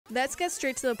Let's get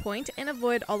straight to the point and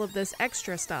avoid all of this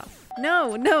extra stuff.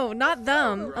 No, not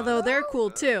them, although they're cool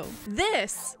too.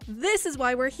 This is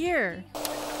why we're here.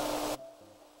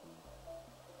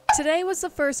 Today was the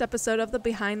first episode of the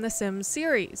Behind the Sims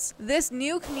series. This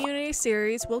new community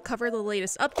series will cover the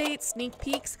latest updates, sneak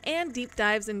peeks, and deep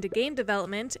dives into game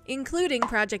development, including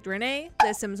Project Rene,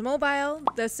 The Sims Mobile,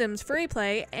 The Sims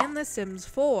Freeplay, and The Sims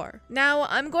 4. Now,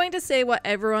 I'm going to say what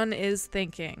everyone is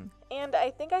thinking. And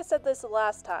I think I said this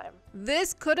last time.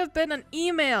 This could have been an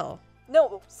email.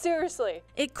 No, seriously.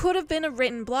 It could have been a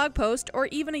written blog post or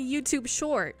even a YouTube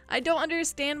short. I don't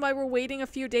understand why we're waiting a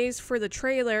few days for the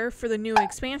trailer for the new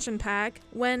expansion pack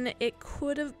when it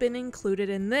could have been included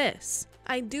in this.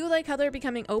 I do like how they're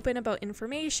becoming open about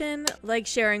information, like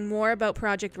sharing more about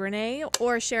Project Rene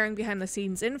or sharing behind the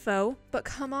scenes info, but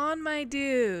come on, my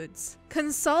dudes.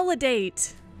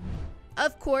 Consolidate!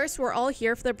 Of course, we're all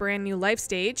here for the brand new life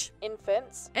stage,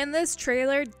 infants, and this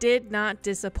trailer did not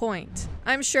disappoint.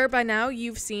 I'm sure by now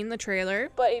you've seen the trailer,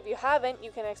 but if you haven't,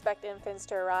 you can expect infants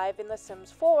to arrive in The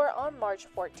Sims 4 on March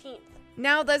 14th.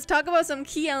 Now let's talk about some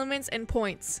key elements and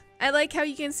points. I like how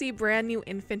you can see brand new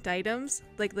infant items,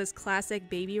 like this classic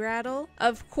baby rattle.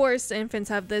 Of course, infants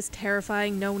have this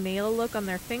terrifying no-nail look on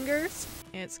their fingers.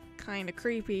 It's kinda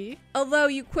creepy. Although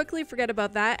you quickly forget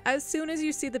about that as soon as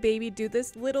you see the baby do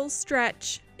this little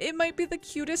stretch. It might be the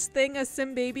cutest thing a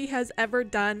Sim baby has ever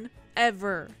done,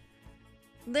 ever.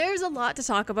 There's a lot to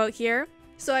talk about here,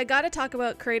 so I gotta talk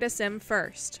about Create a Sim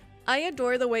first. I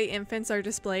adore the way infants are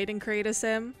displayed in Create a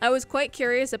Sim. I was quite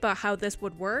curious about how this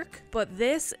would work, but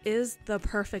this is the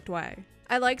perfect way.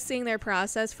 I like seeing their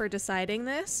process for deciding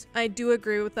this. I do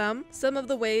agree with them. Some of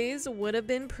the ways would have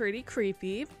been pretty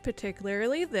creepy,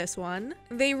 particularly this one.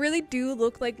 They really do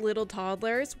look like little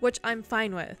toddlers, which I'm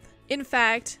fine with. In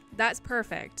fact, that's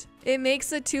perfect. It makes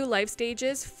the two life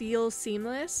stages feel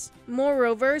seamless.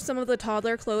 Moreover, some of the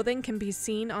toddler clothing can be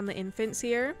seen on the infants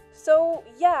here. So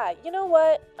yeah, you know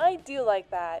what? I do like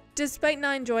that. Despite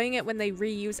not enjoying it when they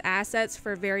reuse assets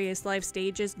for various life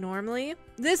stages normally,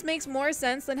 this makes more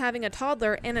sense than having a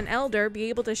toddler and an elder be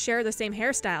able to share the same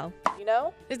hairstyle. You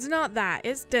know? It's not that,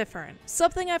 it's different.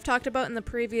 Something I've talked about in the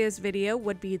previous video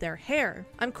would be their hair.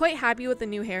 I'm quite happy with the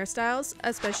new hairstyles,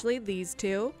 especially these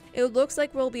two. It looks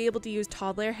like we'll be able to use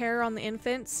toddler hair on the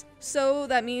infants, so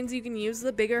that means you can use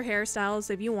the bigger hairstyles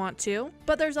if you want to,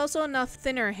 but there's also enough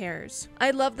thinner hairs.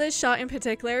 I love this shot in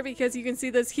particular because you can see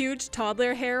this huge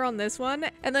toddler hair on this one,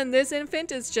 and then this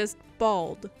infant is just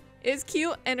bald. It's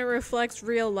cute and it reflects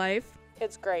real life.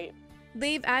 It's great.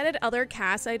 They've added other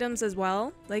cast items as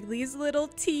well, like these little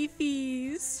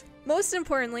teefies. Most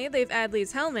importantly, they've added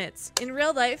these helmets. In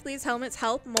real life, these helmets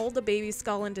help mold a baby's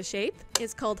skull into shape.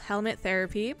 It's called helmet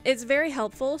therapy. It's very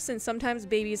helpful since sometimes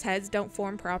babies' heads don't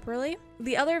form properly.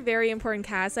 The other very important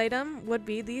cast item would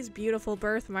be these beautiful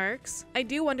birthmarks. I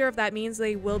do wonder if that means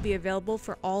they will be available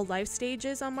for all life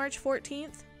stages on March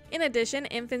 14th. In addition,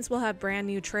 infants will have brand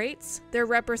new traits. They're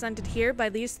represented here by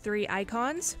these three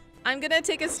icons. I'm gonna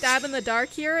take a stab in the dark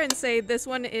here and say this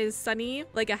one is sunny,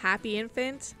 like a happy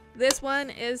infant. This one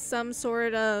is some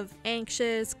sort of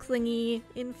anxious, clingy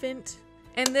infant.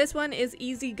 And this one is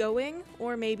easygoing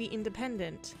or maybe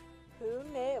independent. Who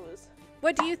knows?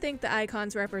 What do you think the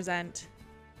icons represent?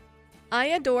 I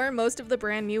adore most of the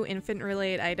brand new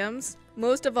infant-related items.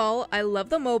 Most of all, I love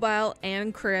the mobile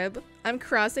and crib. I'm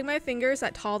crossing my fingers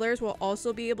that toddlers will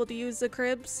also be able to use the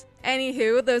cribs.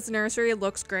 Anywho, this nursery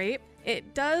looks great.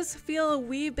 It does feel a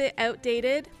wee bit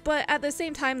outdated, but at the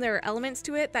same time there are elements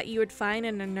to it that you would find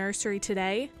in a nursery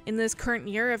today, in this current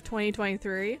year of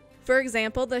 2023. For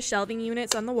example, the shelving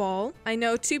units on the wall. I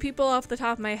know 2 people off the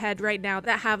top of my head right now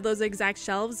that have those exact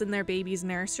shelves in their baby's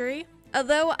nursery.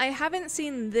 Although I haven't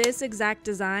seen this exact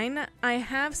design, I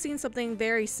have seen something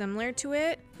very similar to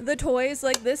it. The toys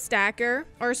like this stacker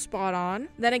are spot on.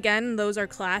 Then again, those are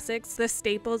classics, the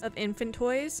staples of infant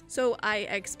toys, so I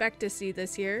expect to see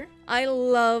this here. I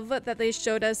love that they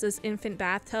showed us this infant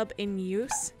bathtub in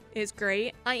use. It's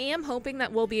great. I am hoping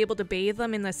that we'll be able to bathe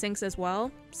them in the sinks as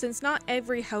well, since not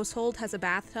every household has a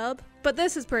bathtub, but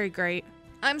this is pretty great.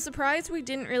 I'm surprised we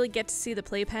didn't really get to see the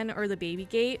playpen or the baby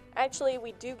gate. Actually,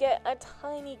 we do get a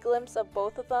tiny glimpse of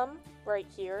both of them right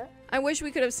here. I wish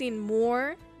we could have seen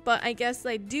more, but I guess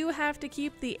I do have to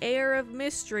keep the air of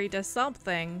mystery to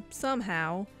something,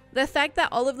 somehow. The fact that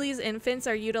all of these infants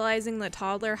are utilizing the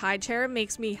toddler high chair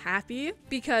makes me happy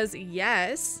because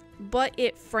yes, but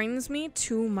it frightens me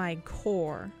to my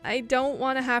core. I don't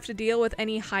want to have to deal with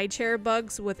any high chair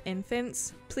bugs with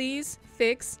infants. Please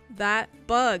fix that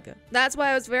bug. That's why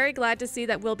I was very glad to see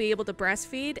that we'll be able to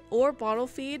breastfeed or bottle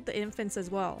feed the infants as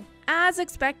well. As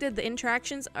expected, the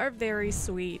interactions are very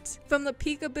sweet. From the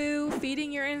peekaboo,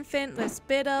 feeding your infant, the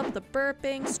spit up, the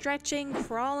burping, stretching,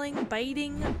 crawling,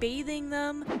 biting, bathing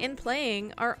them, and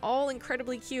playing are all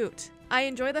incredibly cute. I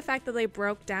enjoy the fact that they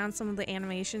broke down some of the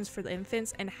animations for the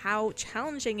infants and how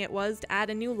challenging it was to add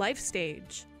a new life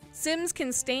stage. Sims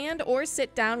can stand or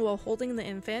sit down while holding the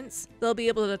infants. They'll be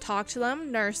able to talk to them,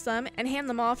 nurse them, and hand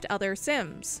them off to other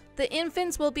Sims. The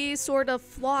infants will be sort of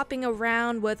flopping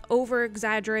around with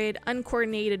over-exaggerated,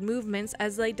 uncoordinated movements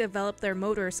as they develop their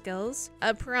motor skills.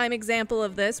 A prime example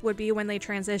of this would be when they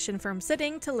transition from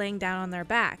sitting to laying down on their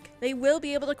back. They will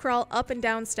be able to crawl up and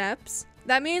down steps.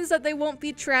 That means that they won't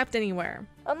be trapped anywhere,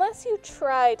 unless you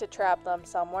try to trap them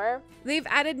somewhere. They've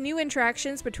added new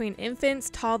interactions between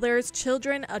infants, toddlers,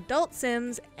 children, adult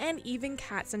Sims, and even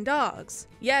cats and dogs.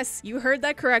 Yes, you heard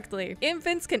that correctly.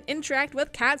 Infants can interact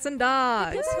with cats and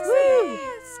dogs. Woo!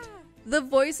 The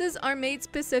voices are made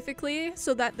specifically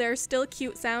so that they're still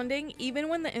cute sounding even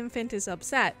when the infant is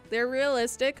upset. They're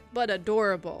realistic but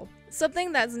adorable.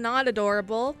 Something that's not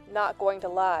adorable, not going to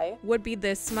lie, would be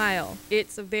this smile.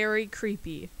 It's very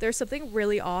creepy. There's something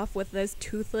really off with this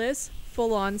toothless,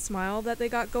 full-on smile that they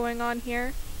got going on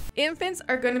here. Infants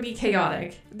are going to be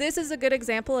chaotic. This is a good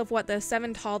example of what the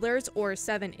 7 toddlers or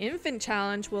 7 infant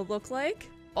challenge will look like.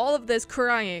 All of this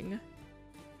crying.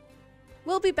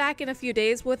 We'll be back in a few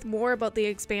days with more about the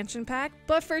expansion pack,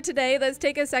 but for today, let's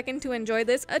take a second to enjoy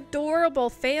this adorable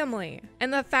family,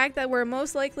 and the fact that we're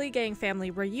most likely getting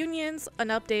family reunions, an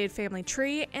updated family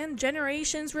tree, and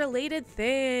generations-related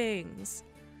things.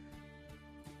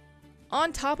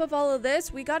 On top of all of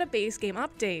this, we got a base game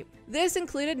update. This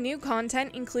included new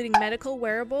content including medical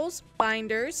wearables,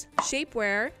 binders,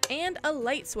 shapewear, and a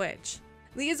light switch.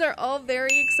 These are all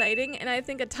very exciting, and I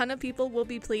think a ton of people will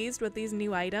be pleased with these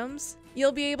new items.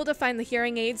 You'll be able to find the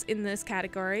hearing aids in this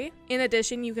category. In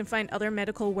addition, you can find other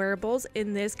medical wearables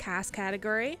in this cast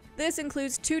category. This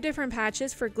includes 2 different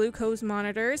patches for glucose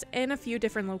monitors and a few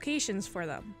different locations for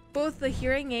them. Both the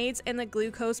hearing aids and the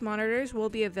glucose monitors will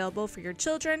be available for your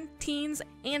children, teens,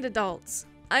 and adults.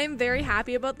 I am very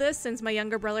happy about this since my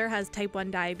younger brother has type 1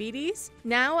 diabetes.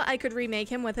 Now I could remake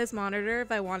him with his monitor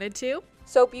if I wanted to.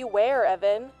 So beware,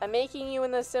 Evan. I'm making you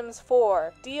in The Sims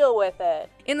 4. Deal with it.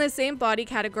 In the same body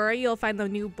category, you'll find the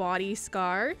new body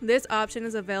scar. This option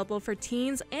is available for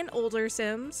teens and older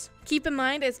Sims. Keep in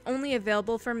mind it's only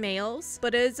available for males,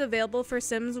 but it is available for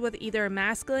Sims with either a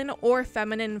masculine or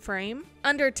feminine frame.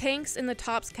 Under tanks in the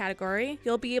tops category,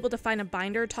 you'll be able to find a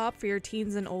binder top for your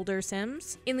teens and older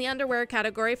Sims. In the underwear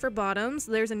category for bottoms,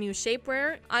 there's a new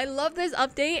shapewear. I love this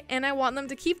update and I want them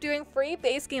to keep doing free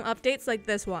base game updates like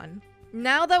this one.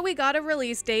 Now that we got a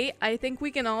release date, I think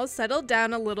we can all settle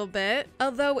down a little bit,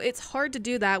 although it's hard to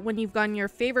do that when you've gotten your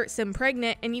favorite Sim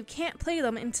pregnant and you can't play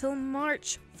them until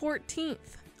March 14th.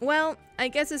 Well, I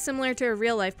guess it's similar to a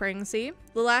real-life pregnancy.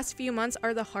 The last few months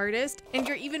are the hardest, and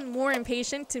you're even more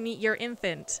impatient to meet your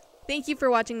infant. Thank you for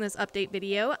watching this update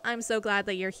video. I'm so glad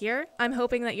that you're here. I'm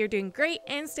hoping that you're doing great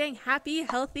and staying happy,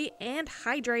 healthy, and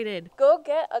hydrated. Go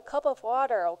get a cup of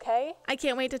water, okay? I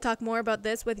can't wait to talk more about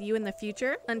this with you in the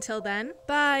future. Until then,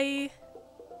 bye!